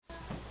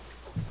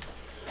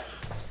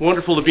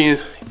Wonderful to be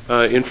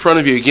in front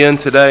of you again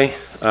today.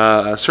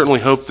 I certainly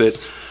hope that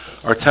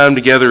our time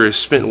together is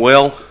spent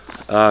well.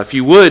 If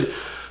you would,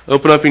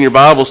 open up in your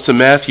Bibles to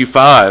Matthew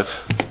 5.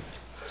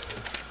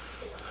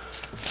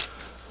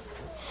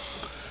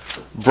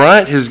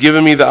 Bryant has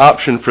given me the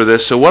option for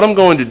this, so what I'm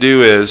going to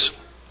do is,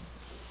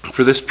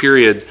 for this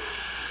period,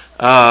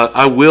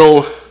 I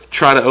will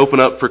try to open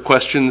up for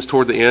questions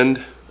toward the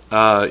end.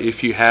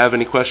 If you have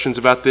any questions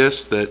about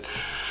this that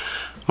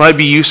might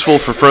be useful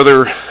for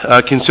further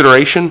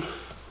consideration,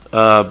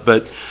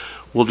 but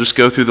we'll just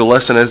go through the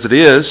lesson as it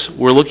is.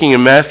 We're looking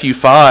in Matthew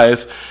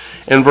 5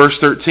 and verse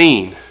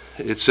 13.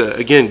 It's,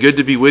 again, good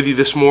to be with you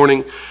this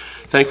morning.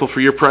 Thankful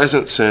for your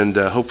presence, and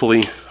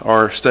hopefully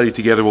our study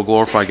together will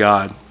glorify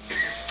God.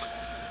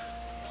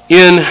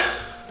 In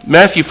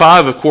Matthew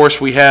 5, of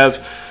course, we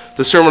have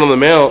the Sermon on the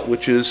Mount,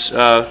 which is,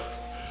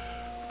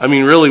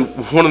 really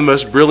one of the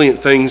most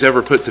brilliant things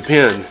ever put to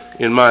pen,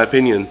 in my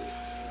opinion.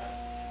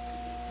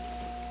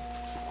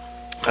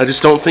 I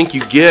just don't think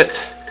you get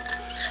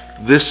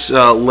this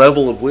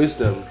level of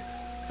wisdom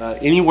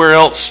anywhere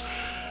else,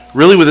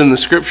 really within the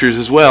Scriptures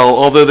as well,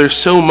 although there's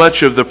so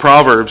much of the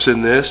Proverbs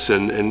in this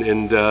and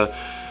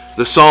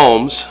the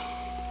Psalms.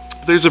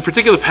 There's a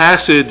particular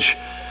passage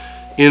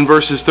in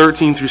verses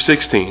 13 through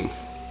 16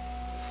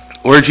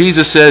 where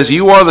Jesus says,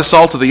 "You are the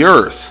salt of the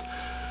earth,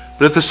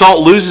 but if the salt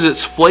loses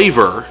its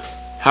flavor,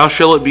 how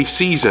shall it be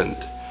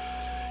seasoned?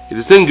 It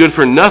is then good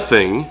for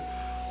nothing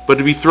but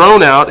to be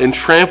thrown out and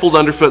trampled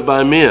underfoot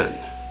by men.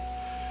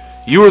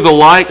 You are the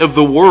light of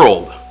the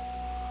world.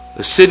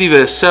 A city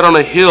that is set on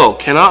a hill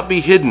cannot be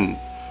hidden,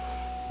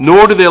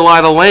 nor do they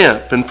light a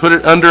lamp and put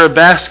it under a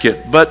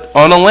basket, but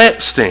on a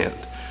lampstand,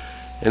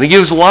 and it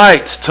gives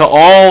light to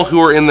all who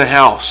are in the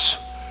house.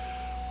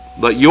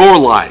 Let your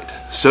light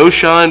so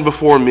shine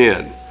before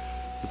men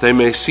that they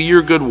may see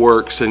your good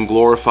works and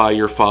glorify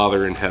your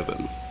Father in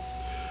heaven."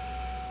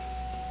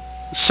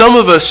 Some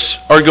of us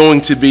are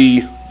going to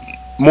be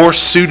more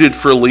suited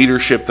for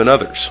leadership than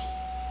others.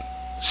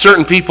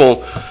 Certain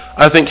people,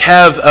 I think,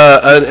 have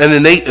an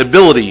innate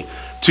ability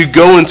to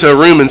go into a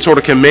room and sort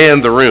of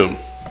command the room.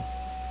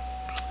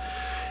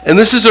 And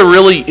this is a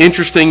really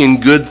interesting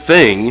and good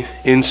thing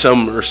in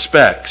some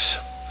respects.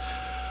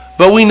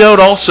 But we note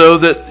also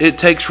that it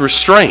takes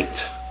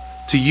restraint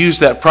to use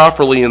that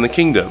properly in the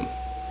kingdom.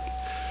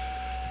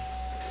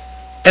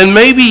 And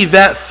maybe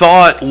that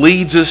thought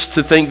leads us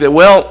to think that,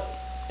 well,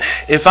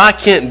 if I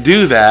can't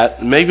do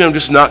that, maybe I'm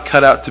just not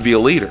cut out to be a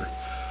leader.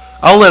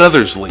 I'll let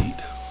others lead.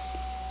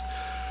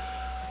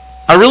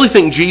 I really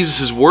think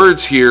Jesus'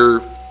 words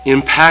here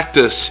impact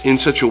us in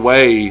such a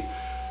way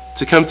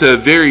to come to a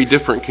very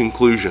different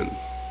conclusion.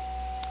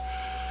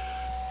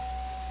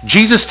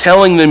 Jesus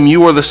telling them,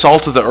 "You are the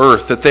salt of the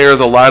earth," that they are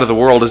the light of the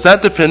world, is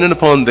that dependent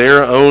upon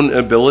their own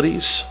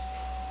abilities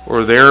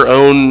or their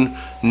own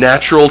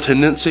natural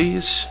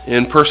tendencies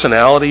in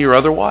personality or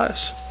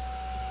otherwise?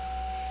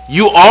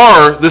 You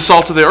are the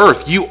salt of the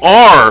earth. You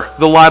are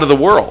the light of the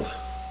world.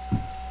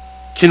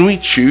 Can we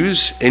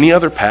choose any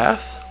other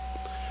path?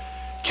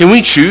 Can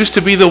we choose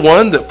to be the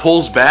one that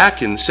pulls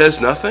back and says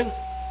nothing?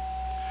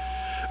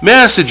 May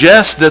I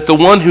suggest that the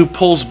one who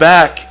pulls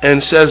back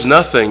and says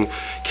nothing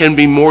can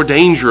be more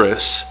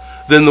dangerous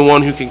than the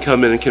one who can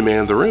come in and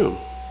command the room.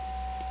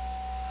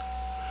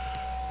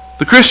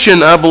 The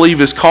Christian, I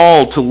believe, is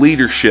called to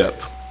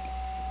leadership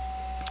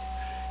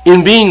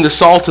in being the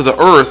salt of the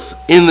earth,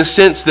 in the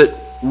sense that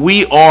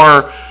we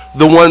are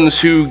the ones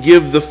who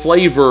give the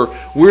flavor.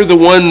 We're the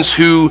ones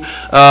who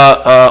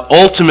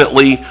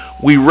ultimately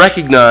we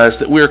recognize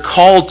that we're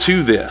called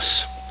to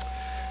this.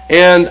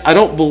 And I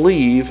don't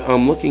believe,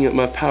 I'm looking at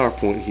my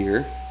PowerPoint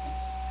here,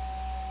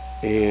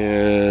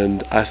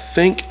 and I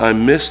think I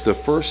missed the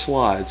first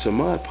slide, so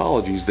my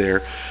apologies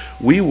there.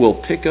 We will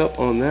pick up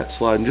on that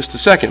slide in just a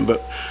second,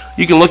 but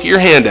you can look at your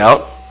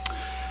handout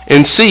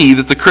and see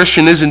that the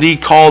Christian is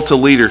indeed called to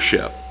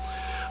leadership.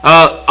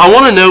 I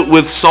want to note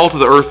with salt of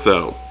the earth,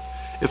 though,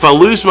 if I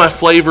lose my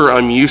flavor,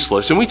 I'm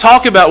useless. And we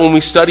talk about when we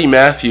study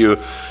Matthew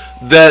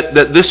that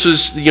this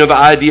is the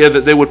idea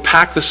that they would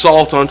pack the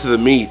salt onto the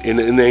meat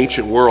in the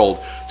ancient world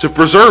to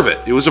preserve it.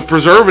 It was a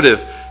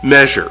preservative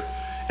measure.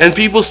 And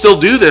people still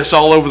do this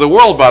all over the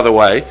world, by the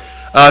way.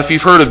 If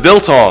you've heard of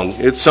biltong,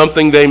 it's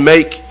something they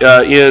make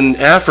in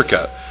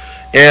Africa.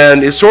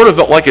 And it's sort of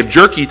like a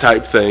jerky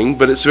type thing,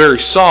 but it's very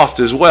soft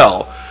as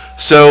well.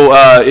 So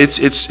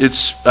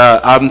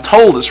I'm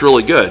told it's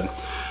really good.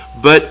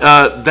 But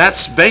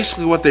that's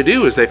basically what they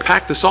do, is they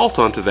pack the salt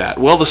onto that.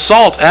 Well, the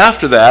salt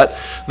after that,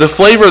 the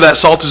flavor of that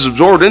salt is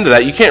absorbed into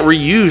that. You can't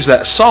reuse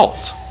that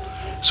salt.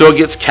 So it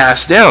gets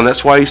cast down.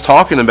 That's why he's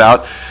talking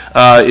about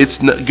it's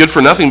good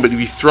for nothing but to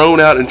be thrown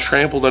out and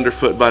trampled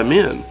underfoot by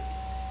men.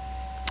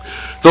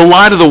 The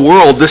light of the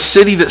world, the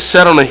city that's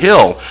set on a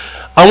hill.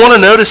 I want to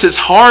notice it's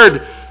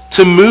hard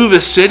to move a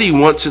city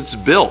once it's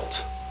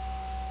built.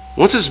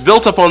 Once it's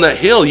built up on that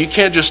hill, you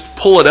can't just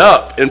pull it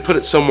up and put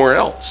it somewhere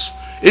else.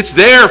 It's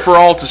there for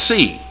all to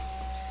see.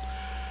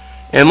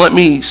 And let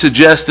me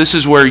suggest this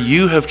is where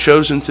you have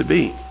chosen to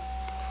be.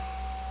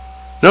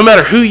 No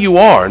matter who you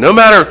are, no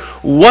matter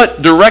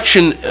what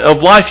direction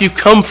of life you've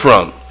come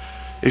from,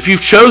 if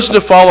you've chosen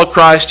to follow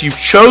Christ, you've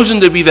chosen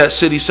to be that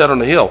city set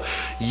on a hill,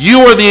 you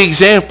are the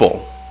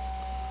example.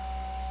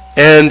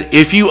 And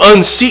if you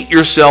unseat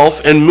yourself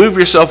and move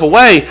yourself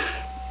away,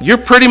 you're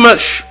pretty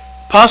much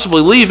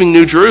possibly leaving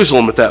New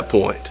Jerusalem at that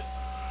point.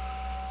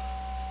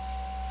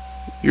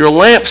 You're a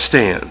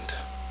lampstand.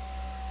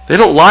 They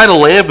don't light a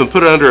lamp and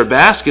put it under a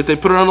basket, they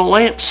put it on a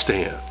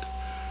lampstand.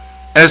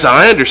 As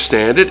I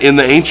understand it, in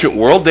the ancient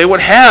world, they would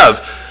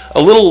have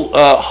a little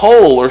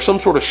hole or some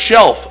sort of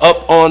shelf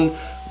up on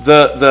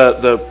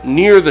the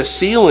near the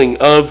ceiling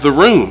of the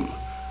room.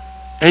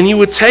 And you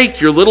would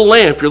take your little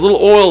lamp, your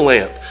little oil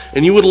lamp,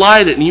 and you would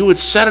light it and you would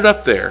set it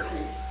up there.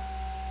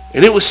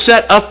 And it was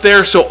set up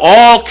there so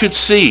all could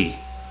see.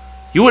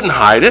 You wouldn't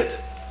hide it.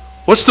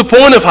 What's the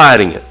point of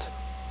hiding it?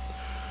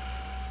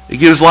 It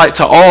gives light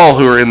to all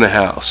who are in the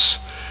house.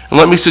 And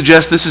let me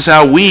suggest this is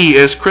how we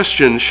as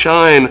Christians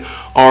shine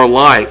our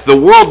light. The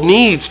world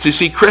needs to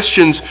see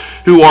Christians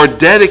who are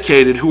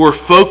dedicated, who are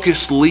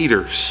focused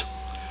leaders.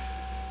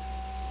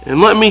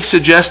 And let me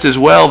suggest as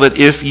well that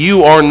if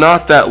you are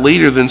not that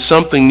leader, then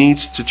something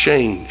needs to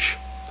change.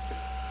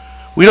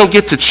 We don't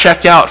get to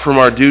check out from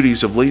our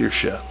duties of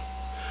leadership.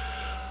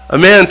 A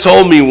man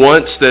told me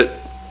once that,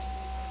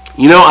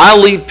 I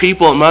lead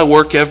people at my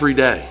work every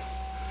day.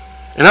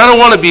 And I don't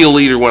want to be a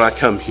leader when I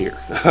come here.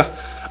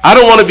 I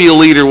don't want to be a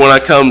leader when I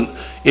come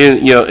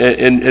in,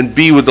 and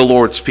be with the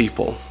Lord's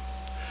people.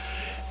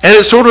 And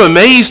it sort of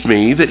amazed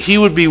me that he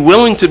would be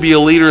willing to be a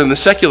leader in the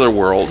secular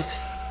world,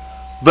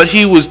 but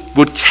he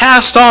would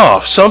cast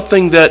off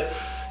something that,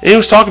 and he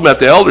was talking about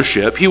the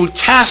eldership, he would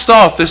cast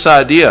off this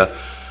idea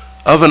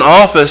of an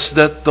office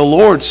that the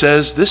Lord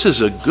says, this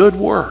is a good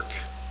work.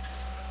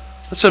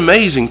 That's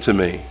amazing to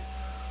me.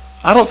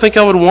 I don't think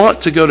I would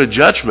want to go to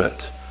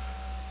judgment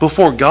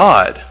before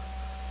God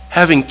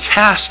having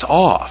cast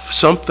off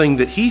something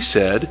that he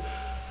said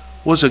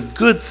was a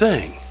good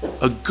thing,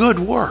 a good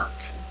work.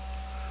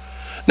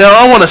 Now,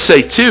 I want to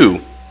say,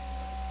 too,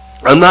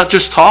 I'm not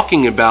just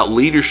talking about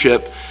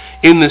leadership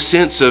in the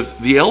sense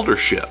of the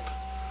eldership.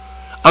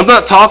 I'm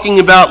not talking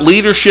about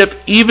leadership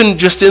even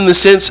just in the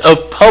sense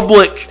of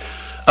public,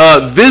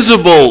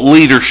 visible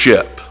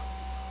leadership.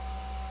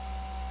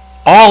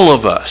 All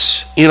of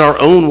us, in our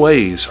own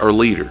ways, are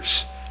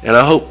leaders. And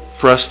I hope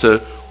for us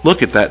to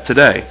look at that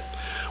today.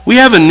 We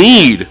have a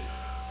need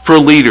for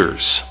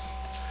leaders.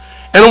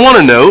 And I want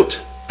to note,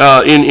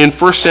 in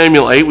 1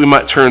 Samuel 8, we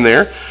might turn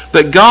there,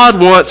 that God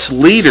wants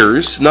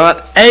leaders,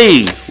 not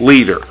a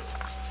leader.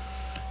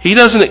 He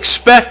doesn't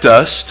expect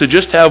us to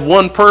just have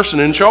one person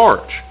in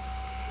charge.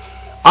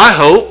 I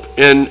hope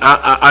and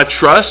I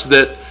trust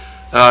that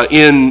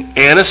in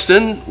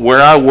Anniston,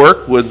 where I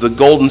work with the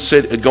Golden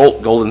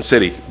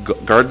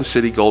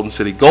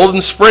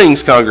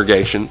Springs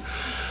congregation,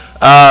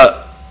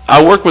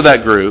 I work with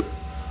that group,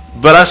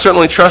 but I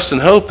certainly trust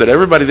and hope that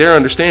everybody there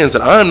understands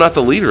that I am not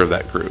the leader of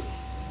that group.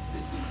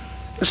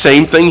 The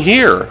same thing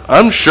here.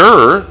 I'm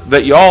sure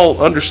that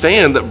y'all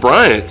understand that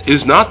Bryant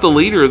is not the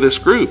leader of this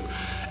group,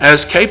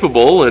 as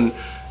capable and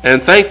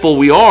thankful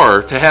we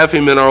are to have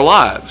him in our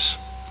lives.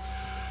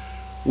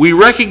 We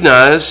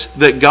recognize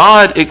that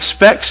God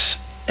expects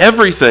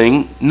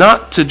everything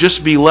not to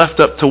just be left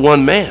up to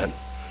one man.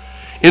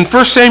 In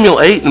 1 Samuel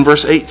 8 and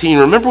verse 18,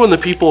 remember when the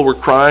people were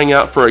crying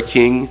out for a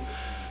king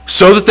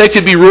so that they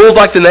could be ruled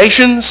like the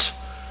nations?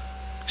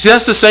 See,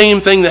 that's the same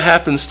thing that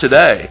happens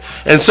today.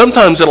 And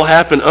sometimes it'll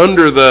happen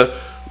under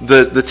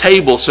the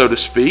table, so to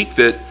speak,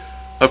 that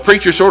a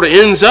preacher sort of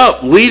ends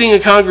up leading a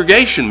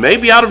congregation,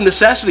 maybe out of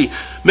necessity.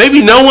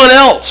 Maybe no one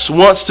else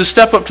wants to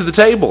step up to the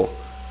table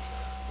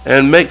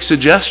and make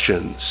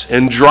suggestions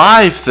and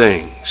drive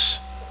things.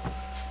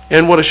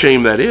 And what a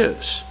shame that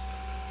is.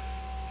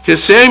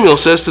 Because Samuel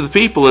says to the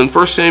people in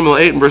 1 Samuel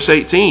 8 and verse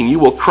 18, "You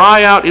will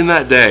cry out in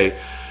that day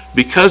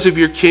because of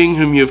your king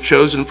whom you have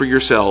chosen for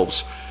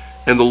yourselves,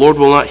 and the Lord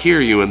will not hear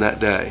you in that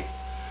day."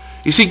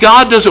 You see,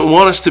 God doesn't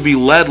want us to be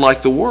led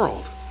like the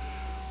world.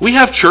 We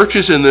have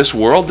churches in this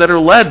world that are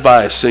led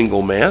by a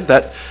single man.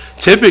 That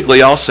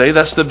typically, I'll say,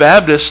 that's the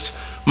Baptist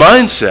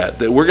mindset,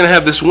 that we're going to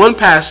have this one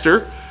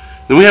pastor,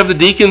 then we have the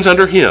deacons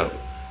under him,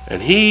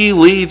 and he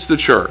leads the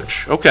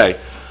church. Okay,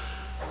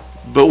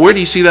 but where do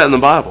you see that in the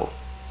Bible?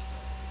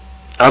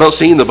 I don't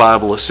see in the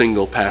Bible a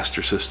single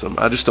pastor system.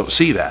 I just don't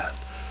see that.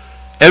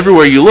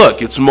 Everywhere you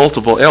look, it's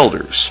multiple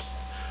elders.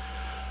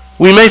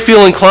 We may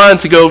feel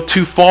inclined to go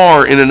too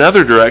far in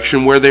another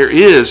direction where there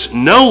is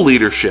no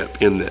leadership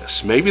in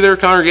this. Maybe there are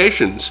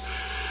congregations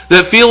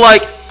that feel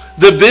like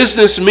the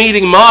business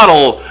meeting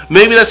model,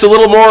 maybe that's a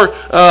little more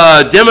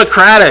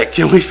democratic,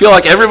 and we feel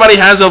like everybody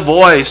has a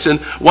voice, and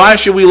why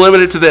should we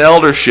limit it to the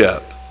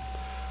eldership?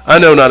 I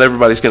know not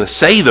everybody's going to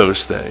say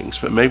those things,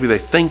 but maybe they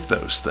think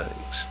those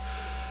things.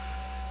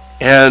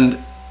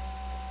 And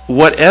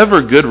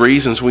whatever good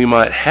reasons we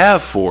might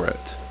have for it,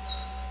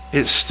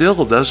 it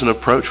still doesn't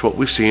approach what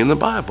we see in the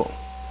Bible.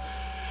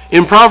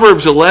 In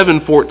Proverbs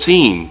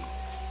 11:14,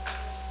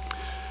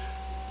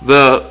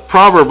 the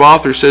proverb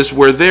author says,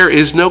 "Where there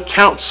is no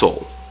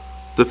counsel,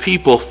 the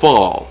people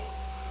fall,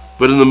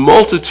 but in the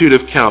multitude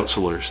of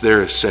counselors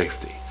there is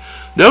safety.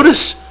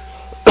 Notice,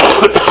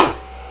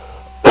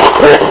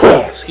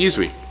 excuse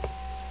me.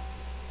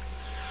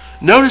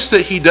 Notice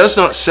that he does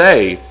not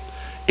say,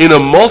 in a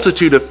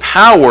multitude of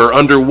power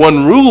under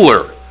one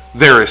ruler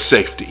there is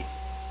safety.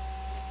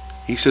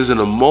 He says, in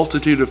a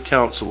multitude of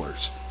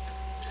counselors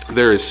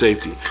there is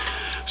safety.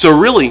 So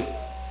really,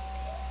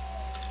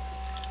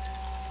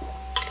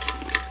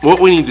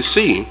 what we need to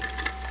see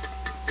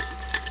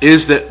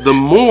is that the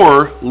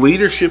more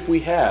leadership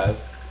we have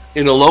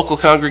in a local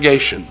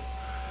congregation,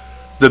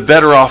 the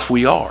better off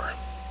we are.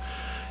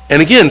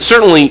 And again,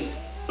 certainly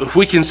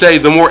we can say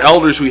the more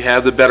elders we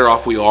have, the better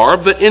off we are,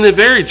 but in a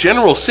very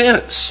general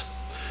sense,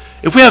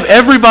 if we have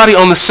everybody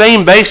on the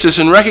same basis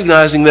and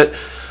recognizing that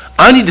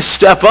I need to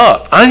step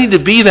up, I need to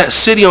be that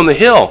city on the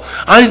hill,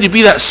 I need to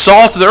be that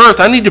salt of the earth,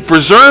 I need to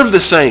preserve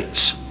the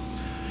saints,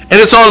 and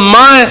it's on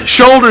my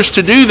shoulders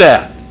to do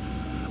that.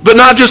 But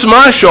not just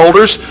my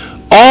shoulders,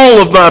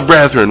 all of my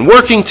brethren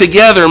working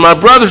together, my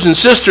brothers and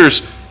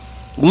sisters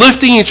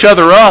lifting each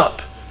other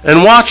up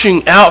and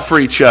watching out for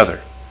each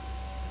other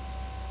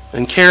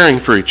and caring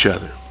for each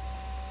other,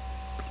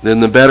 then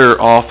the better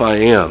off I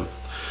am.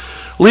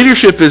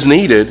 Leadership is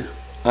needed,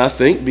 I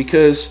think,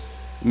 because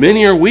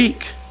many are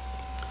weak.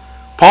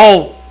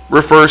 Paul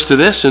refers to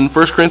this in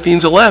 1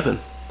 Corinthians 11.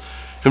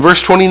 In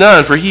verse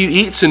 29, for he who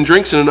eats and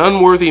drinks in an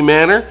unworthy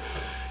manner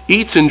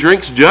eats and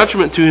drinks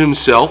judgment to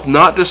himself,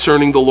 not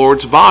discerning the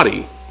Lord's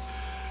body.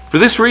 For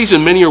this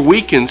reason many are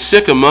weak and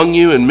sick among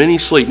you, and many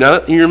sleep.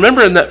 Now, you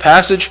remember in that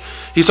passage,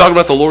 he's talking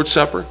about the Lord's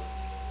Supper?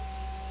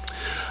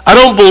 I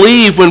don't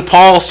believe when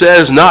Paul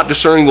says not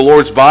discerning the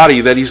Lord's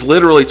body that he's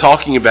literally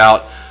talking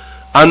about,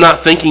 I'm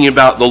not thinking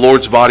about the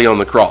Lord's body on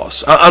the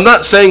cross. I'm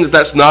not saying that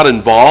that's not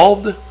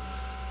involved,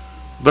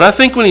 but I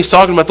think when he's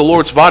talking about the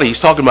Lord's body, he's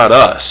talking about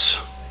us,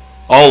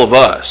 all of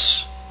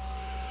us.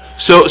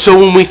 So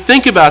when we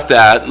think about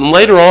that, and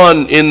later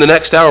on in the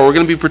next hour we're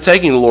going to be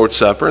partaking the Lord's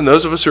Supper, and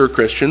those of us who are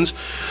Christians,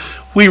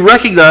 we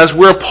recognize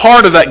we're a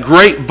part of that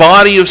great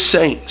body of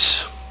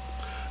saints.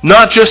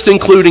 Not just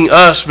including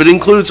us, but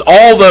includes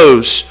all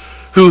those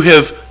who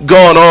have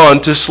gone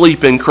on to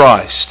sleep in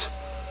Christ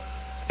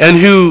and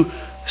who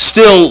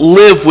still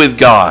live with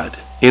God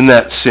in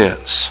that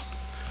sense.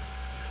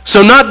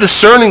 So not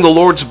discerning the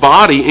Lord's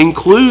body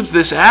includes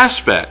this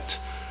aspect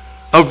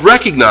of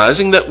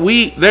recognizing that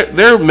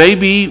there may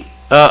be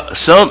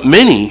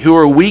many who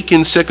are weak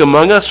and sick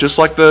among us, just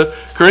like the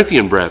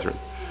Corinthian brethren.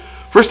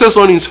 1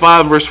 Thessalonians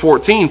 5 verse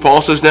 14,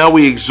 Paul says, now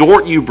we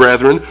exhort you,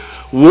 brethren,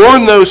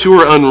 warn those who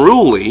are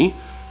unruly,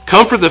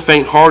 comfort the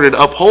faint-hearted,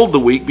 uphold the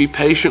weak, be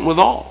patient with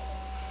all.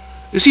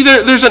 You see,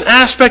 there's an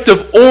aspect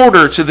of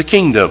order to the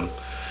kingdom.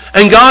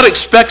 And God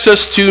expects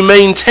us to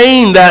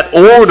maintain that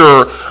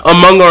order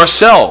among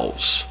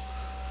ourselves.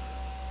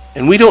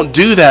 And we don't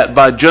do that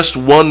by just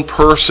one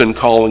person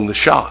calling the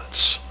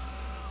shots.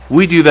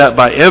 We do that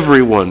by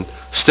everyone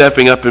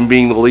stepping up and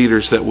being the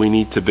leaders that we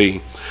need to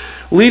be.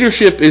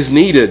 Leadership is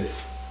needed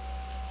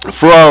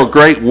for our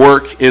great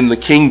work in the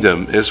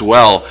kingdom as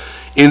well.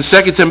 In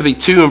 2 Timothy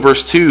 2 and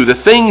verse 2, the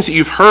things that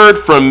you've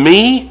heard from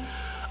me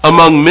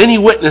among many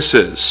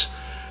witnesses,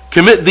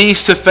 commit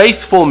these to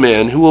faithful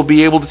men who will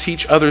be able to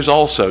teach others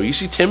also. You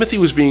see, Timothy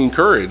was being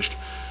encouraged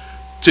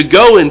to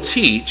go and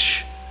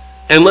teach,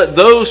 and let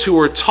those who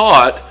are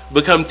taught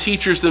become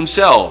teachers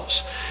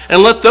themselves.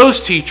 And let those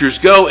teachers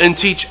go and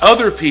teach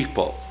other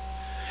people.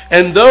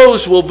 And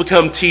those will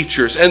become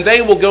teachers, and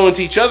they will go and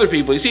teach other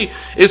people. You see,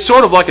 it's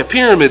sort of like a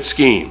pyramid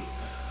scheme.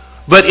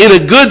 But in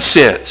a good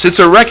sense, it's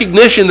a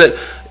recognition that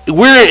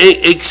we're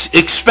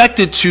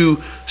expected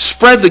to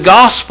spread the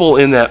gospel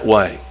in that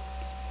way.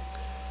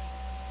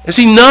 And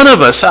see, none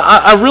of us,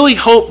 I really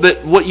hope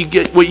that what you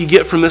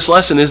get from this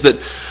lesson is that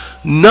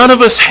none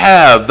of us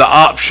have the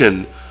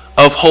option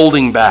of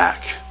holding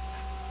back.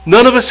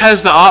 None of us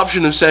has the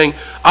option of saying,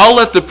 I'll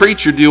let the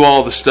preacher do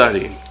all the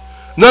studying.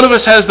 None of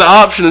us has the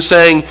option of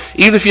saying,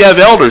 even if you have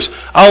elders,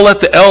 I'll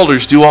let the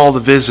elders do all the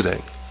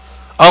visiting.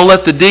 I'll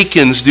let the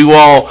deacons do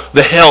all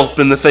the help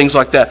and the things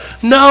like that.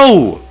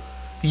 No!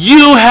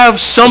 You have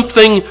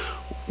something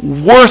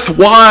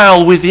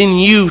worthwhile within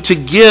you to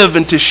give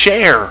and to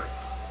share.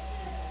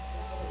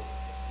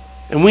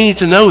 And we need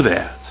to know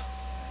that.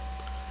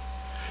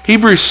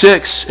 Hebrews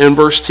 6 and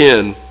verse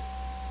 10.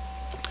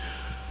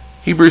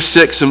 Hebrews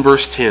 6 and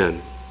verse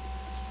 10.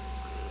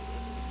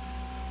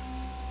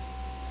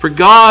 For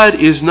God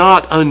is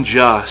not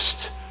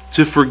unjust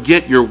to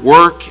forget your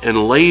work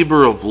and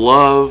labor of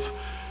love,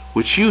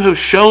 which you have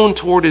shown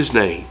toward His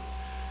name,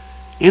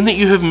 in that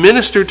you have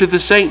ministered to the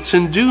saints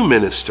and do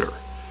minister.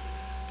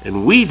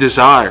 And we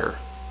desire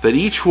that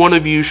each one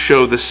of you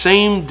show the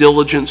same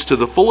diligence to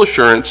the full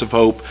assurance of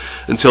hope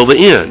until the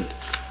end,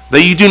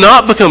 that you do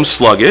not become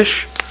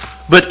sluggish,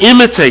 but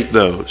imitate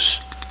those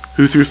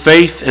who through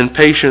faith and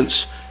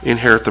patience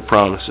inherit the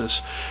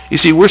promises. You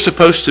see, we're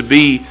supposed to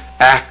be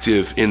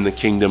active in the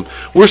kingdom.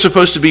 We're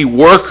supposed to be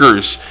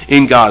workers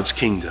in God's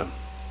kingdom.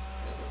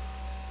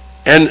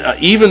 And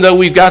even though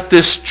we've got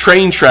this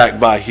train track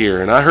by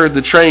here, and I heard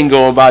the train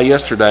going by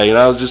yesterday, and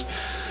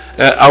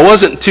I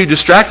wasn't too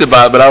distracted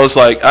by it, but I was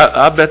like,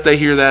 I bet they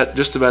hear that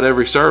just about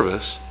every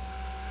service.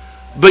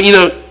 But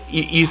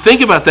you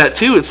think about that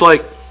too. It's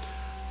like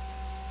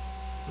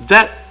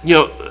that,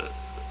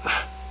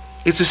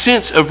 it's a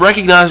sense of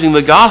recognizing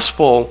the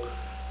gospel.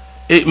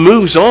 It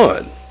moves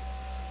on.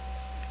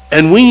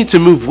 And we need to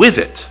move with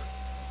it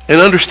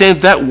and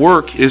understand that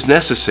work is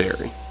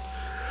necessary.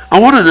 I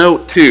want to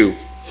note too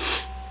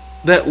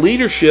that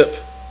leadership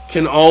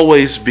can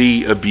always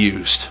be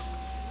abused.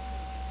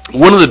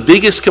 One of the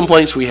biggest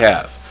complaints we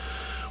have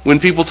when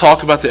people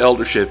talk about the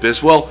eldership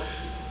is, well,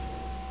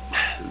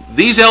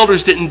 these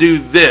elders didn't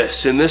do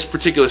this in this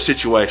particular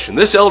situation.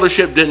 This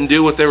eldership didn't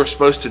do what they were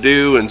supposed to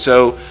do, and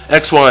so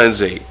X, Y, and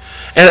Z.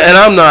 And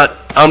I'm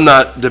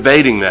not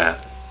debating that.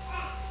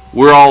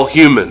 We're all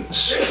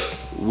humans.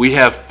 We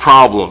have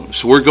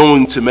problems. We're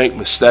going to make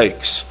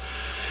mistakes.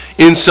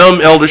 In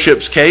some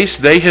eldership's case,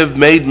 they have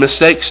made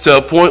mistakes to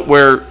a point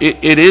where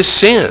it is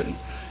sin.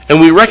 And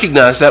we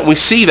recognize that, and we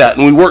see that,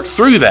 and we work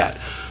through that.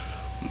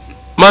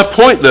 My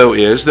point, though,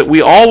 is that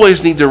we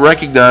always need to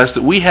recognize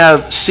that we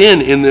have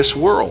sin in this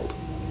world.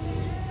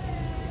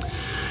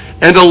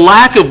 And a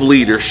lack of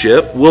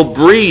leadership will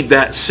breed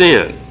that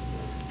sin.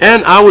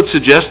 And I would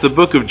suggest the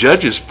book of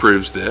Judges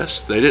proves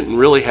this. They didn't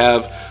really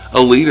have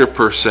a leader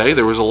per se.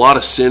 There was a lot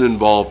of sin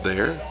involved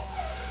there.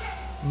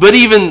 But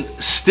even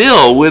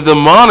still, with the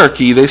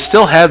monarchy, they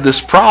still had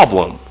this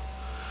problem.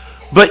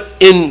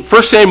 But in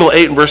 1 Samuel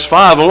 8 and verse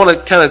 5, I want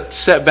to kind of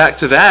step back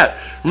to that.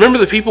 Remember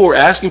the people were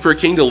asking for a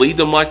king to lead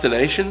them like the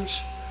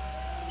nations?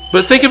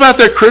 But think about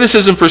their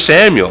criticism for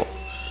Samuel.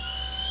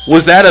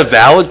 Was that a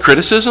valid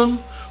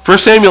criticism? 1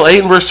 Samuel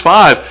 8 and verse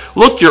 5,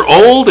 look, you're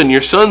old and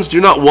your sons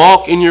do not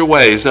walk in your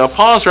ways. Now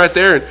pause right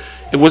there.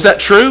 And was that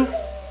true?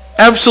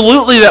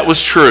 Absolutely that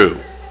was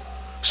true.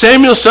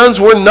 Samuel's sons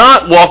were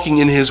not walking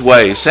in his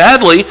ways.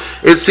 Sadly,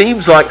 it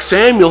seems like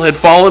Samuel had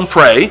fallen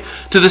prey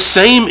to the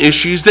same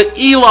issues that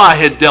Eli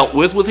had dealt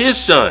with his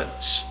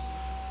sons.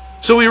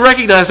 So we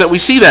recognize that, we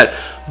see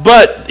that.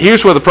 But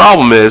here's where the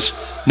problem is.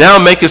 Now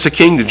make us a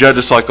king to judge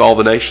us like all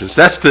the nations.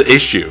 That's the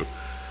issue.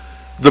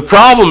 The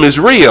problem is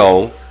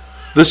real.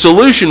 The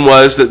solution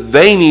was that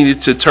they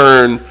needed to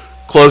turn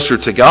closer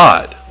to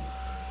God.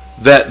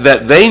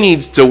 That they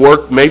need to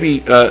work,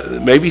 maybe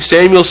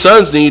Samuel's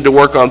sons needed to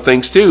work on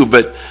things too,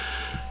 but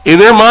in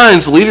their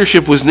minds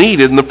leadership was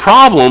needed, and the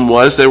problem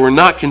was they were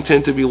not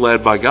content to be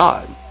led by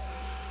God.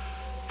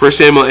 1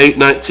 Samuel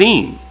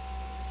 8:19.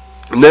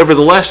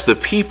 Nevertheless, the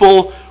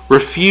people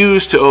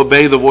refused to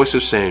obey the voice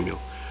of Samuel.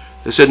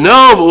 They said,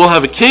 no, but we'll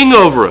have a king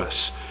over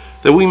us,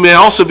 that we may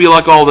also be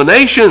like all the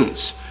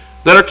nations,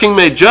 that our king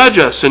may judge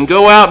us and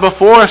go out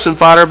before us and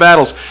fight our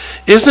battles.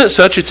 Isn't it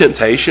such a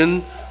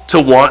temptation to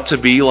want to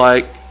be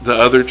like the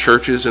other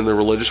churches in the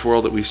religious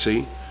world that we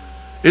see?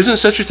 Isn't it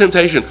such a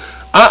temptation?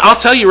 I'll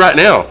tell you right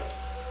now,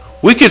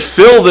 we could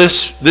fill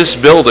this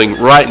building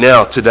right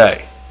now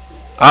today.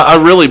 I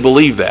really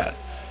believe that.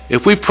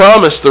 If we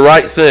promise the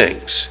right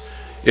things,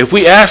 if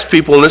we ask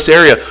people in this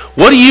area,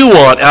 what do you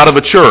want out of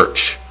a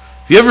church?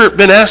 Have you ever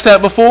been asked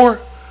that before?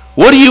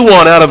 What do you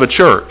want out of a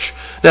church?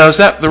 Now, is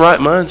that the right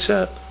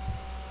mindset?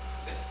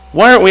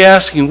 Why aren't we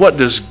asking, what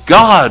does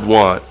God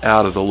want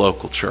out of the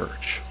local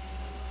church?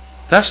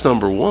 That's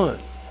number one.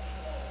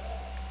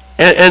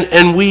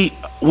 And we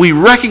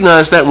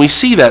recognize that and we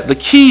see that. The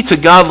key to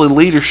godly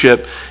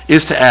leadership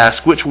is to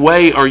ask, which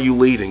way are you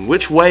leading?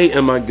 Which way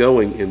am I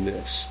going in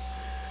this?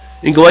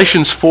 In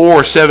Galatians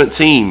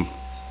 4:17,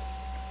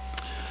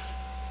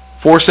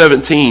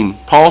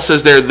 Paul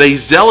says there, they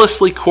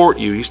zealously court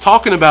you. He's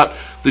talking about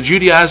the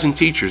Judaizing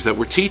teachers that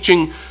were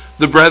teaching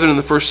the brethren in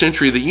the first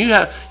century that you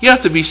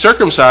have to be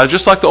circumcised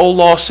just like the old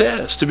law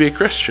says to be a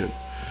Christian.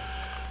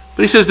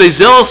 But he says they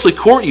zealously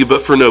court you,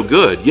 but for no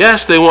good.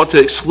 Yes, they want to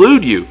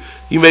exclude you.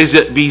 You may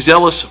be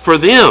zealous for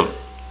them.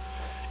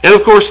 And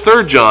of course,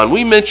 3 John,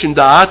 we mentioned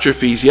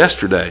Diotrephes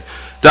yesterday.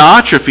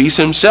 Diotrephes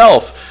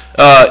himself,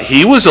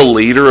 he was a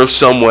leader of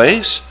some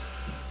ways,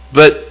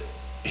 but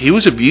he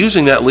was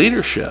abusing that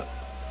leadership.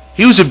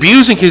 He was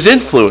abusing his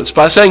influence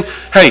by saying,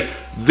 hey,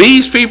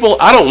 these people,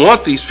 I don't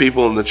want these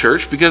people in the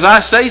church because I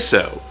say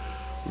so.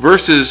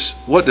 Versus,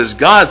 what does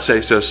God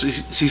say so?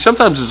 See,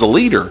 sometimes as a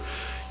leader,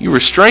 you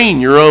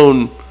restrain your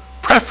own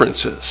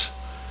preferences.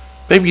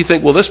 Maybe you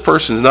think, well, this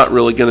person is not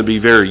really going to be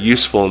very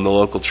useful in the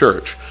local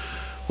church.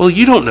 Well,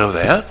 you don't know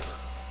that.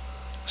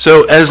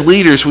 So as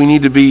leaders, we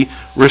need to be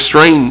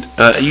restrained,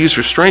 use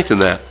restraint in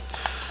that.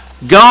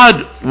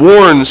 God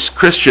warns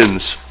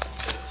Christians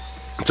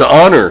to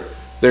honor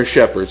their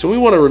shepherds, and we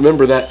want to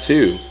remember that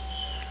too.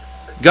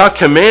 God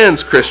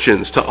commands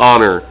Christians to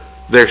honor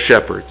their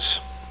shepherds.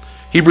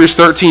 Hebrews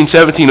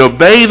 13:17,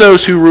 obey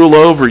those who rule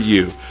over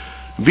you.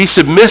 Be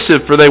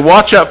submissive, for they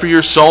watch out for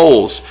your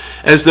souls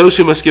as those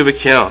who must give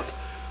account.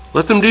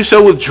 Let them do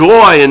so with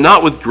joy and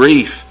not with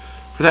grief,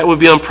 for that would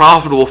be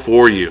unprofitable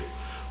for you.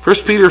 1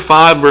 Peter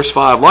 5, verse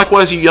 5.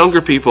 Likewise, you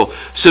younger people,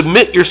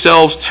 submit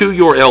yourselves to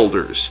your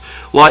elders.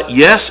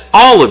 Yes,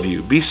 all of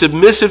you, be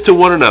submissive to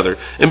one another,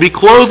 and be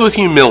clothed with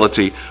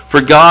humility,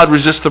 for God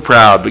resists the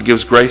proud, but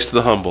gives grace to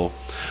the humble.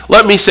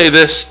 Let me say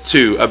this,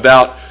 too,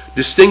 about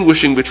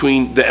distinguishing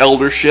between the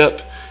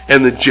eldership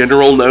and the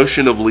general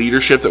notion of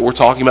leadership that we're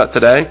talking about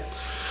today.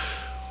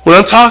 When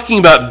I'm talking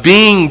about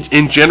being,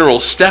 in general,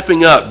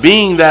 stepping up,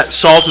 being that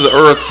salt of the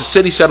earth, the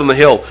city set on the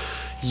hill,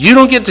 you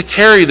don't get to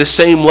carry the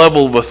same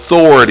level of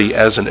authority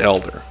as an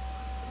elder.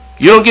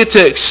 You don't get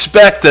to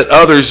expect that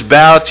others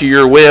bow to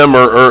your whim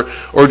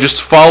or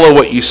just follow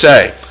what you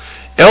say.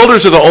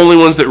 Elders are the only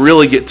ones that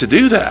really get to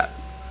do that.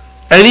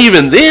 And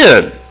even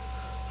then,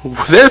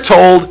 they're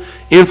told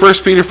in 1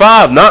 Peter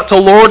 5 not to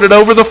lord it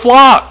over the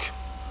flock.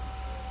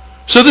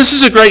 So this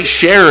is a great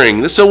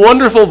sharing. This is a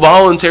wonderful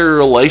voluntary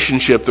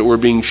relationship that we're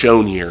being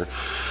shown here.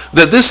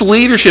 That this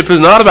leadership is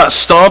not about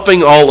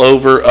stomping all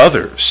over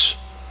others.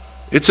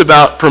 It's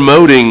about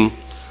promoting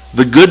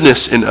the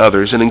goodness in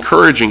others and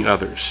encouraging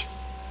others.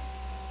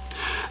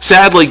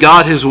 Sadly,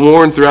 God has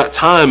warned throughout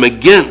time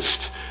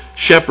against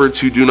shepherds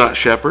who do not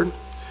shepherd.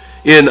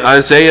 In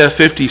Isaiah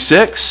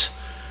 56,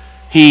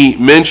 he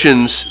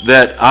mentions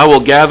that I will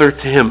gather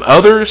to him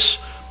others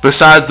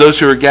besides those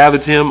who are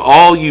gathered to him.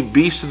 All you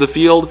beasts of the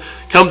field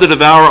come to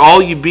devour,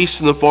 all you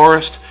beasts in the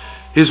forest.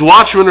 His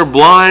watchmen are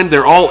blind,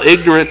 they're all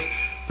ignorant,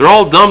 they're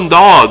all dumb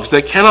dogs,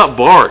 they cannot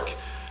bark.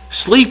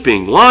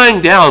 Sleeping,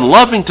 lying down,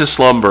 loving to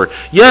slumber.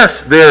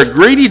 Yes, they are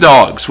greedy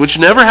dogs, which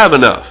never have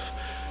enough.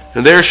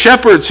 And they are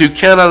shepherds who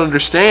cannot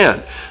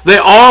understand. They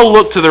all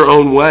look to their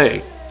own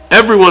way,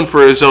 everyone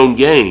for his own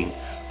gain,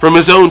 from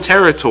his own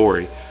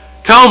territory.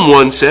 Come,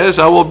 one says,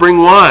 I will bring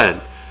wine,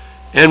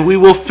 and we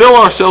will fill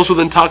ourselves with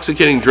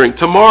intoxicating drink.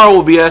 Tomorrow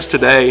will be as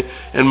today,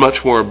 and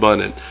much more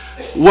abundant.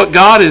 What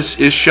God is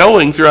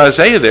showing through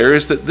Isaiah there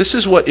is that this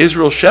is what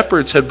Israel's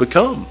shepherds had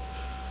become.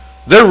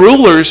 Their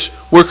rulers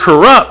were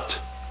corrupt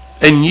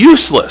and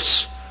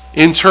useless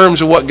in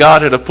terms of what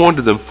God had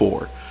appointed them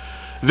for.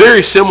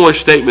 Very similar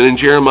statement in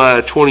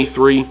Jeremiah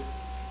 23.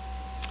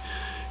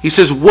 He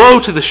says, woe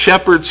to the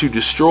shepherds who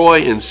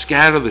destroy and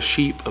scatter the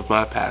sheep of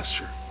my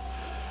pasture,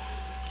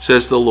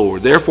 says the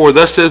Lord. Therefore,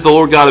 thus says the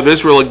Lord God of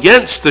Israel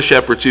against the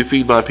shepherds who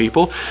feed my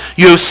people,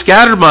 you have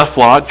scattered my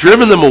flock,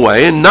 driven them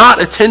away, and not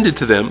attended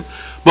to them.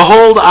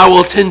 Behold, I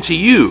will attend to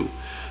you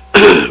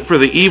for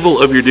the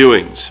evil of your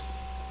doings,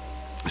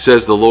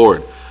 says the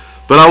Lord.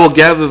 But I will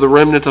gather the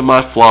remnant of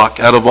my flock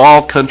out of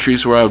all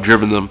countries where I have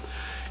driven them,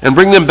 and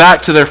bring them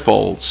back to their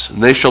folds,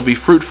 and they shall be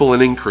fruitful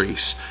and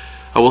increase.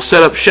 I will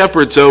set up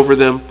shepherds over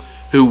them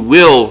who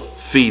will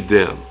feed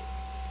them.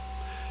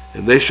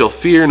 And they shall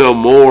fear no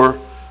more,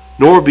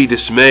 nor be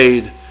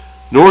dismayed,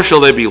 nor shall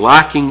they be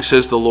lacking,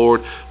 says the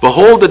Lord.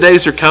 Behold, the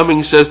days are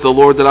coming, says the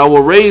Lord, that I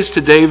will raise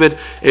to David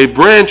a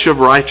branch of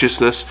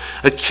righteousness.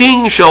 A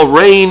king shall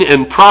reign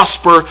and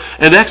prosper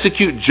and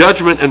execute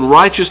judgment and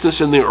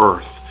righteousness in the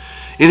earth.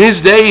 In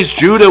his days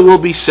Judah will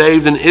be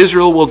saved and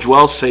Israel will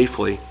dwell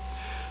safely.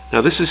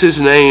 Now this is his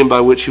name by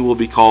which he will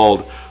be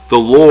called, the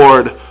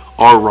Lord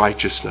our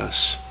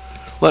righteousness.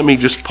 Let me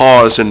just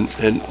pause and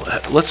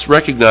let's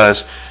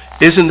recognize,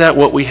 isn't that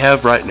what we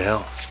have right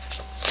now?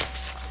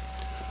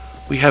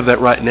 We have that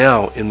right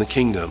now in the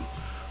kingdom.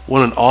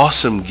 What an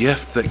awesome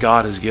gift that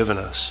God has given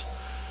us.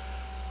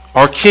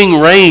 Our King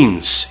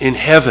reigns in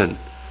heaven,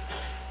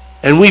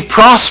 and we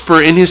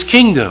prosper in his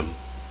kingdom.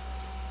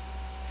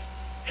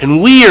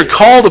 And we are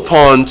called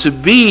upon to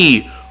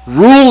be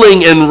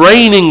ruling and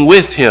reigning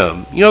with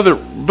him. You know, the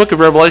book of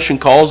Revelation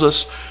calls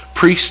us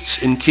priests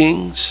and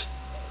kings,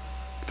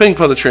 depending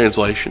upon the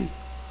translation.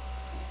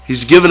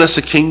 He's given us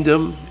a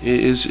kingdom,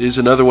 is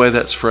another way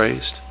that's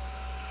phrased.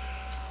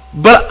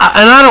 But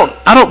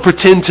I don't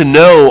pretend to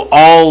know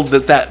all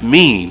that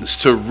means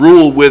to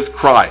rule with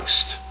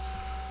Christ.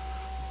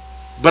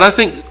 But I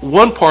think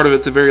one part of it,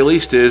 at the very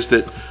least, is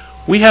that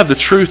we have the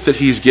truth that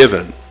he's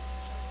given.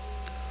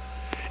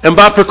 And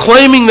by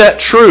proclaiming that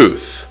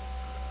truth,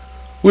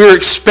 we're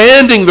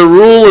expanding the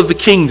rule of the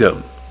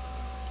kingdom,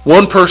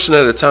 one person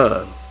at a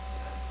time.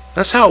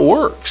 That's how it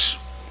works.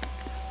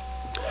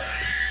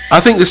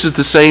 I think this is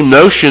the same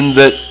notion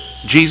that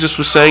Jesus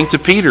was saying to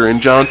Peter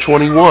in John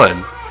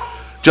 21.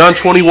 John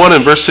 21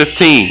 and verse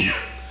 15.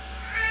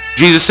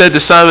 Jesus said to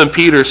Simon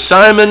Peter,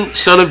 Simon,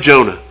 son of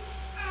Jonah,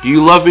 do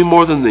you love me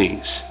more than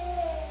these?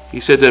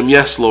 He said to him,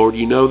 yes, Lord,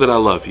 you know that I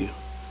love you.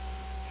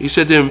 He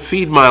said to him,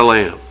 feed my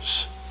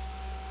lambs.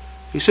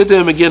 He said to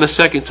him again a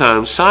second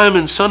time,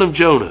 Simon, son of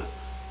Jonah,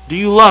 do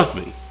you love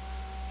me?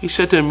 He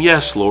said to him,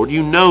 yes, Lord,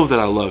 you know that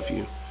I love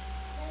you.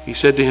 He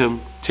said to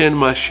him, tend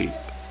my sheep.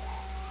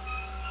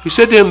 He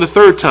said to him the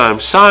third time,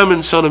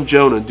 Simon, son of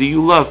Jonah, do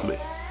you love me?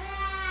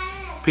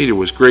 Peter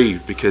was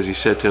grieved because he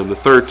said to him the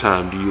third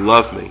time, do you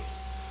love me?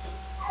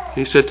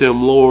 He said to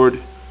him,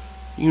 Lord,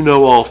 you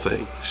know all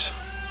things.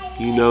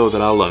 You know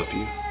that I love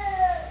you.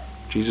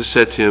 Jesus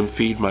said to him,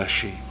 feed my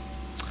sheep.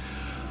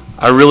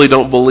 I really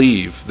don't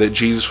believe that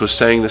Jesus was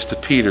saying this to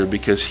Peter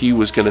because he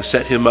was going to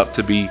set him up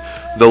to be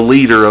the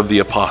leader of the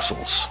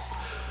apostles.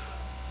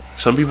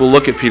 Some people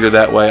look at Peter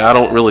that way. I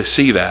don't really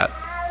see that.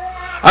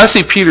 I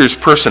see Peter's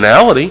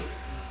personality.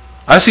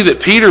 I see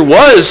that Peter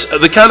was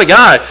the kind of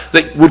guy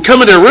that would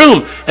come into a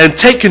room and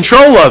take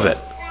control of it.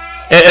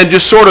 And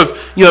just sort of,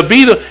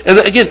 be the... And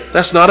again,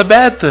 that's not a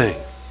bad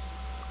thing.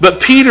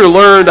 But Peter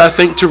learned, I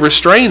think, to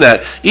restrain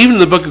that. Even in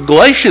the book of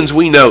Galatians,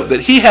 we note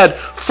that he had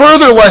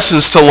further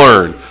lessons to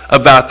learn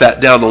about that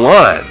down the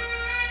line.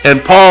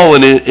 And Paul,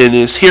 in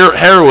his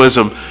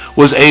heroism,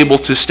 was able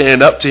to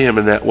stand up to him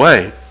in that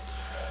way.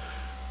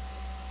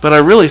 But I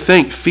really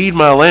think, feed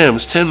my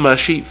lambs, tend my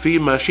sheep,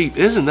 feed my sheep.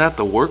 Isn't that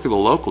the work of the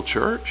local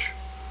church?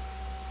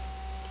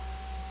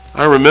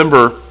 I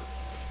remember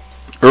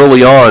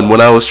early on when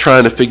I was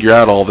trying to figure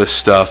out all this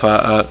stuff,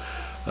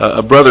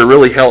 a brother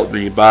really helped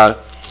me by...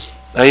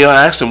 I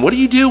asked him, what do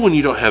you do when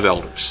you don't have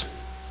elders?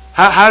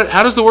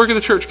 How does the work of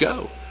the church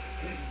go?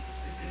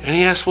 And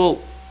he asked,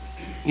 well,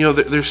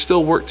 there's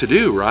still work to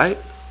do, right?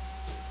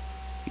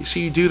 You see,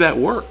 you do that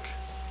work.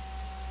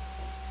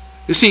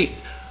 You see,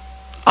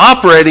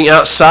 operating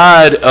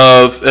outside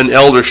of an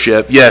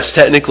eldership, yes,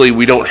 technically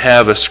we don't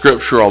have a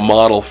scriptural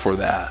model for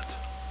that.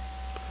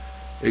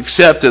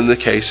 Except in the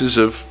cases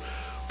of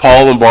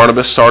Paul and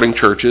Barnabas starting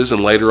churches,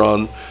 and later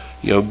on,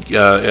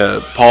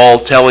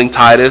 Paul telling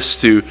Titus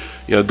to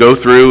go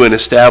through and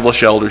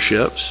establish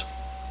elderships.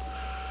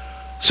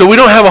 So we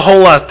don't have a whole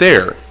lot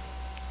there.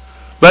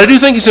 But I do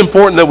think it's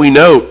important that we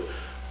note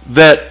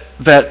that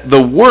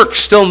the work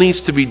still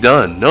needs to be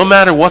done, no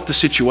matter what the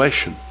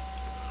situation.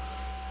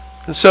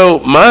 And so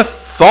my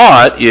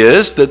thought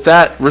is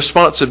that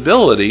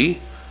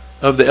responsibility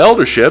of the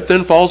eldership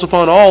then falls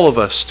upon all of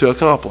us to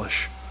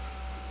accomplish.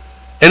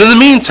 And in the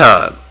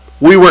meantime,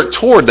 we work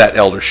toward that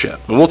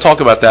eldership. And we'll talk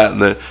about that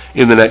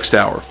in the next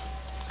hour.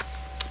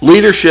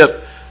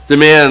 Leadership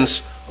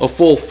demands a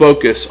full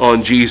focus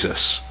on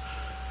Jesus.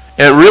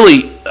 And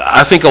really,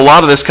 I think a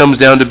lot of this comes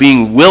down to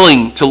being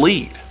willing to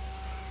lead.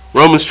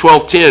 Romans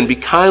 12:10, be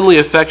kindly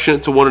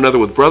affectionate to one another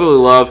with brotherly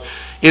love,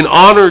 in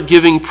honor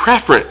giving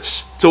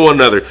preference to one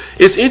another.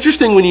 It's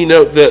interesting when you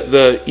note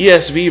the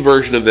ESV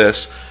version of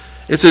this.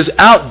 It says,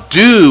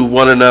 outdo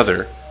one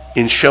another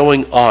in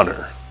showing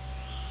honor.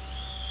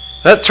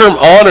 That term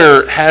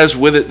honor has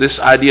with it this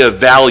idea of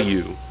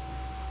value.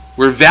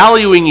 We're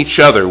valuing each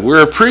other.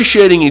 We're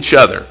appreciating each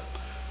other.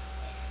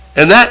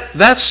 And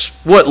that's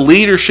what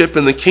leadership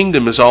in the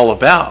kingdom is all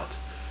about.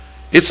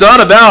 It's not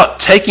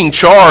about taking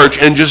charge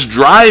and just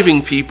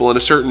driving people in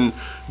a certain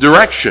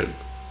direction.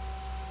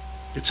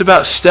 It's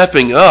about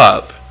stepping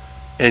up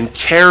and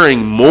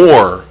caring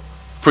more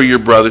for your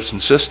brothers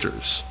and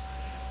sisters.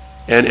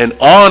 And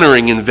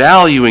honoring and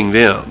valuing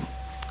them.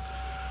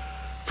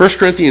 1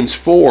 Corinthians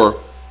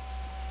 4,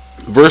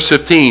 verse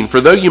 15,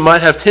 for though you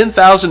might have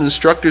 10,000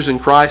 instructors in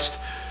Christ,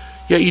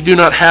 yet you do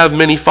not have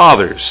many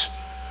fathers.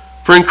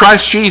 For in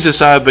Christ Jesus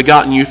I have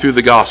begotten you through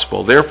the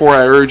gospel. Therefore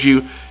I urge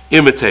you,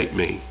 imitate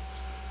me.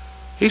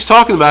 He's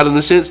talking about in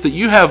the sense that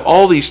you have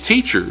all these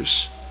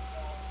teachers,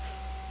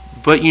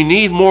 but you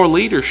need more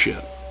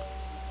leadership.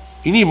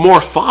 You need more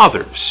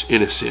fathers,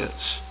 in a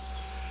sense.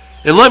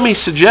 And let me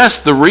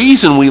suggest the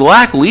reason we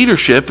lack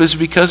leadership is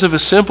because of a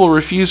simple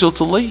refusal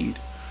to lead.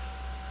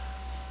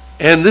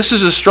 And this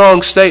is a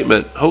strong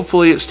statement.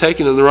 Hopefully it's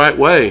taken in the right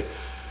way.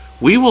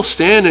 We will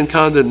stand in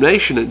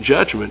condemnation at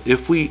judgment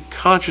if we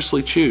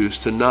consciously choose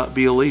to not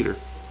be a leader.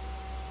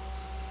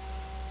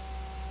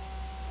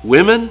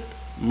 Women,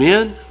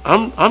 men,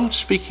 I'm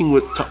speaking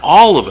to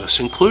all of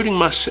us, including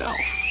myself.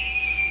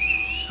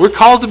 We're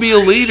called to be a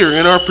leader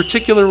in our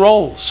particular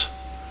roles.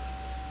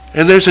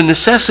 And there's a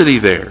necessity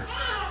there.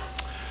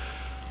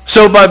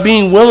 So by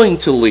being willing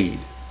to lead,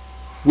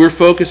 we're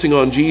focusing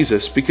on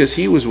Jesus because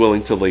he was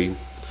willing to lead.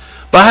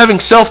 By having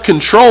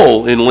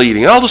self-control in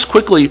leading. I'll just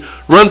quickly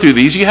run through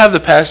these. You have the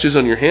passages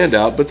on your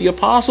handout, but the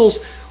apostles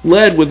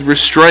led with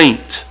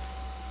restraint.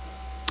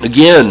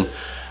 Again,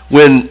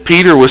 when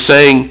Paul was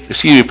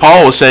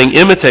saying,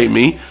 imitate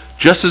me,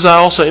 just as I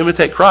also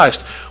imitate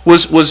Christ.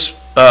 Was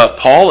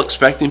Paul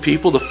expecting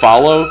people to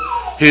follow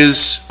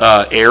his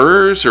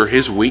errors or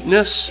his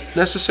weakness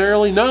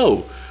necessarily?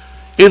 No.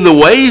 In the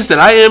ways that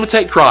I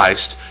imitate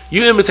Christ,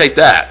 you imitate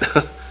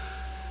that.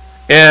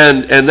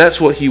 and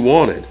that's what he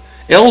wanted.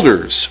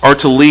 Elders are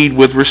to lead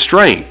with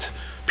restraint.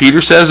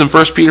 Peter says in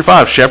 1 Peter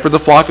 5, shepherd the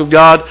flock of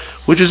God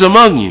which is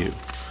among you,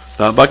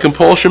 not by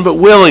compulsion but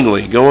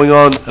willingly, going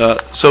on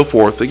so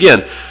forth.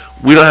 Again,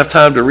 we don't have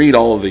time to read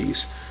all of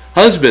these.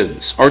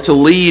 Husbands are to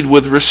lead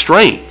with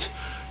restraint.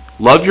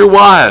 Love your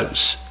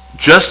wives,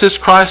 just as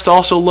Christ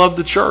also loved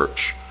the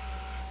church.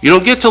 You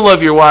don't get to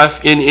love your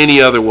wife in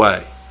any other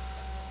way.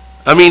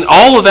 I mean,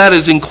 all of that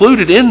is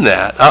included in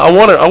that. I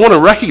want to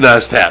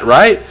recognize that,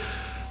 right?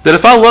 That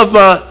if I love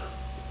my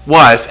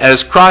wife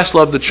as Christ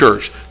loved the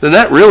church, then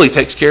that really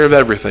takes care of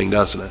everything,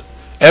 doesn't it?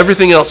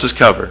 Everything else is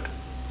covered.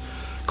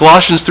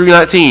 Colossians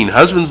 3:19,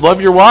 husbands, love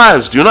your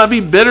wives. Do not be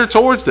bitter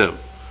towards them.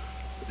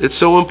 It's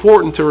so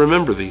important to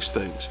remember these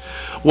things.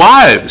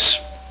 Wives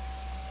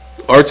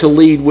are to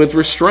lead with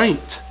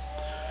restraint.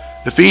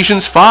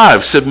 Ephesians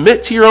 5,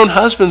 submit to your own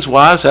husbands'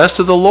 wives as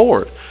to the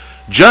Lord.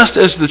 Just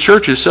as the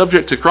church is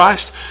subject to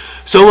Christ,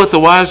 So let the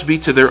wives be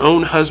to their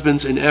own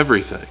husbands in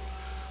everything.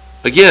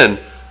 Again,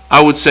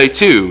 I would say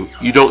too,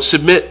 you don't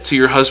submit to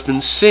your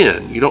husband's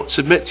sin. You don't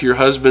submit to your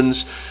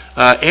husband's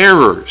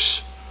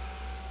errors.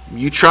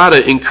 You try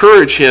to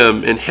encourage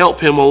him and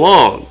help him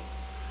along.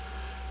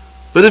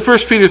 But in 1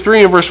 Peter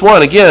 3 and verse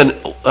 1,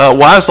 again,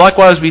 wives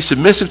likewise be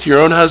submissive to your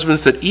own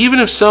husbands, that even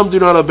if some do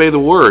not obey the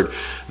word,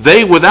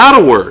 they without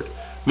a word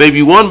may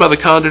be won by the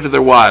conduct of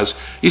their wives.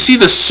 You see,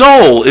 the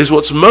soul is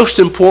what's most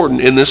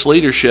important in this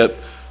leadership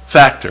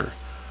factor.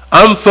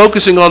 I'm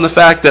focusing on the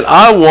fact that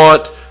I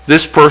want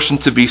this person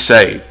to be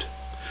saved.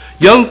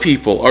 Young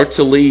people are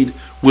to lead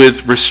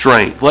with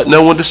restraint. Let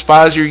no one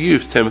despise your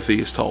youth,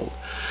 Timothy is told.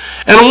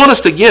 And I want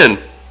us to,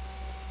 again,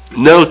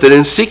 note that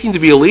in seeking to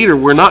be a leader,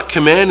 we're not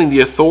commanding the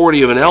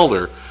authority of an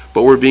elder,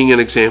 but we're being an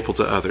example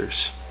to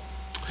others.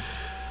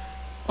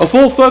 A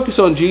full focus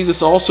on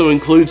Jesus also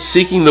includes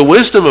seeking the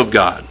wisdom of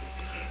God.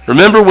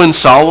 Remember when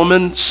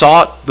Solomon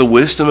sought the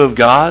wisdom of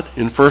God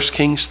in 1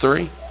 Kings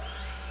 3?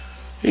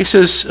 He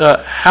says,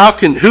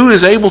 who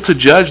is able to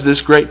judge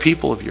this great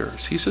people of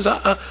yours? He says,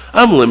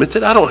 I'm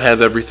limited. I don't have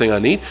everything I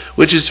need,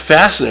 which is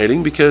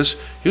fascinating because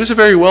he was a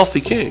very wealthy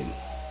king.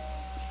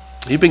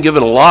 He'd been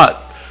given a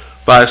lot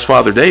by his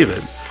father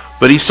David,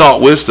 but he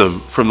sought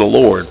wisdom from the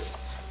Lord.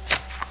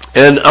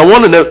 And I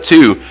want to note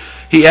too,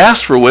 he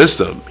asked for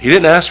wisdom. He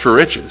didn't ask for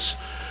riches.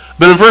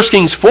 But in 1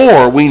 Kings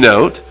 4, we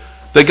note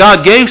that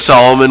God gave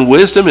Solomon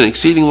wisdom and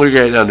exceedingly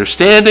great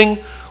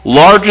understanding,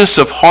 largeness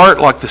of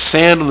heart like the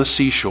sand on the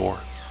seashore.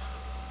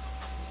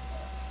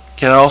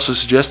 Can I also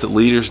suggest that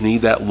leaders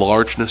need that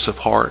largeness of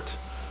heart?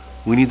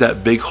 We need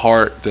that big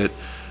heart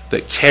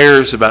that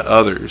cares about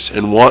others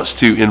and wants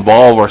to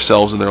involve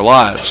ourselves in their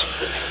lives.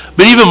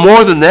 But even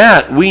more than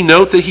that, we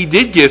note that he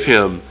did give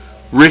him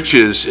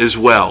riches as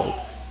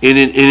well, in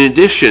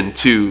addition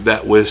to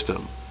that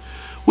wisdom.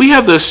 We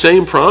have those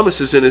same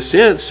promises in a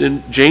sense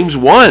in James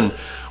 1.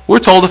 We're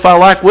told if I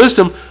lack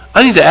wisdom,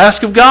 I need to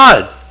ask of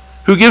God,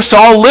 who gives to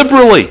all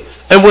liberally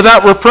and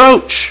without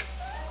reproach.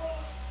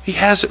 He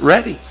has it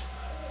ready.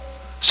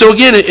 So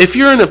again, if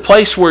you're in a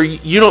place where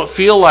you don't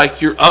feel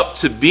like you're up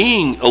to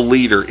being a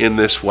leader in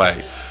this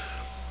way,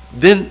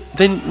 then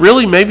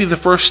really maybe the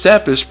first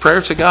step is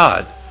prayer to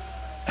God.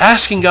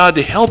 Asking God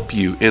to help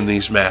you in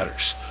these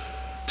matters.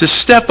 To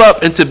step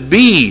up and to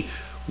be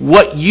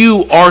what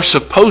you are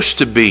supposed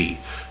to be.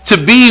 To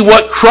be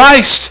what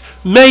Christ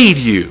made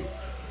you.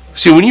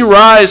 See, when you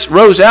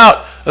rose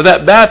out of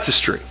that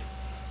baptistry,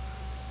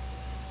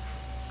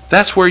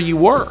 that's where you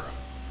were.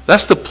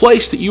 That's the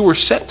place that you were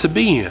set to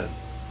be in.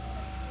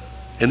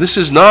 And this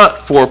is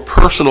not for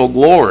personal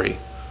glory.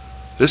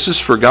 This is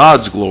for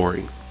God's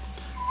glory.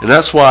 And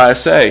that's why I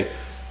say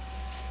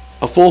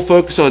a full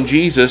focus on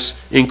Jesus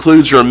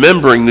includes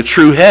remembering the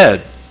true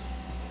head.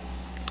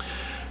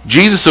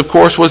 Jesus, of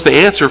course, was the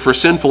answer for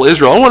sinful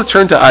Israel. I want to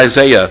turn to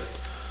Isaiah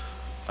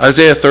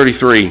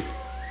 33.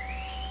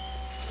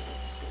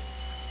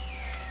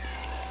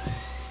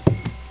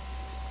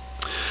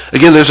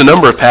 Again, there's a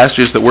number of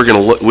passages that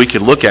we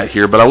could look at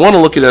here, but I want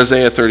to look at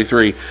Isaiah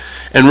 33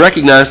 and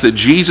recognize that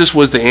Jesus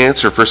was the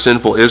answer for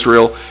sinful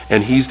Israel,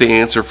 and he's the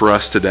answer for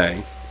us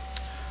today.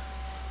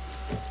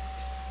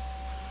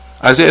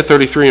 Isaiah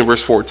 33 and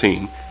verse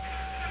 14.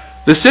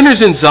 The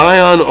sinners in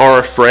Zion are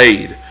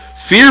afraid.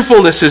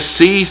 Fearfulness has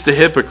seized the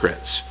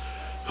hypocrites.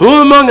 Who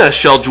among us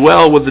shall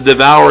dwell with the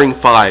devouring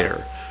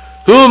fire?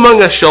 Who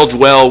among us shall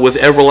dwell with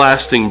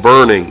everlasting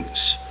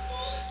burnings?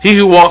 He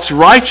who walks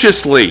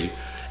righteously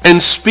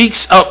and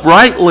speaks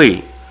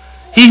uprightly.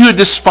 He who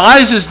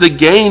despises the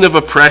gain of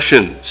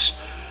oppressions.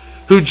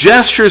 Who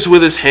gestures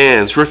with his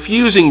hands,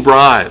 refusing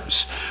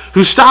bribes.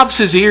 Who stops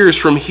his ears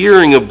from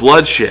hearing of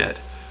bloodshed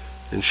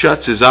and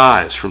shuts his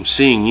eyes from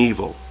seeing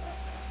evil.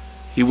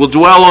 He will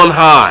dwell on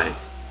high.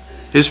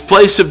 His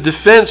place of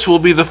defense will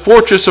be the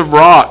fortress of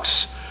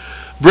rocks.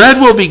 Bread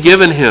will be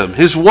given him.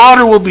 His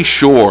water will be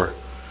sure.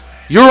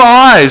 Your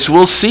eyes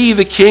will see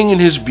the king in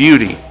his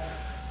beauty.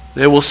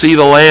 They will see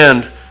the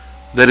land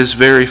that is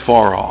very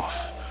far off.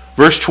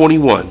 Verse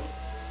 21.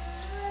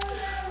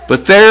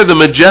 But there the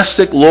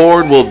majestic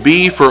Lord will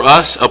be for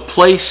us a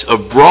place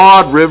of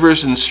broad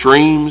rivers and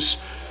streams,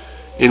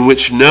 in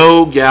which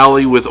no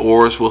galley with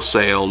oars will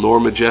sail, nor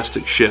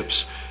majestic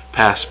ships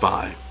pass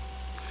by.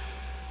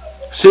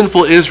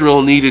 Sinful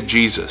Israel needed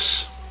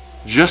Jesus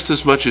just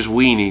as much as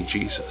we need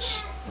Jesus.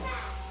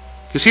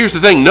 Because here's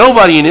the thing,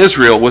 nobody in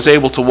Israel was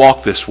able to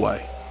walk this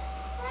way.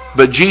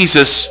 But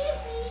Jesus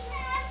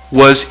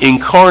was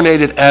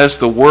incarnated as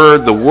the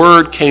Word. The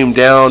Word came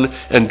down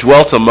and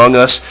dwelt among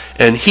us,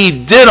 and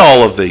He did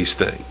all of these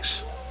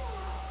things.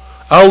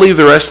 I'll leave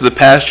the rest of the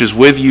passages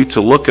with you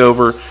to look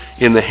over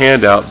in the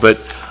handout, but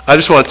I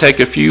just want to take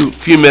a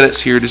few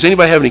minutes here. Does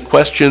anybody have any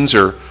questions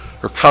or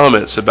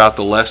comments about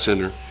the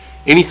lesson or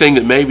anything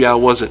that maybe I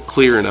wasn't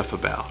clear enough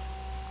about?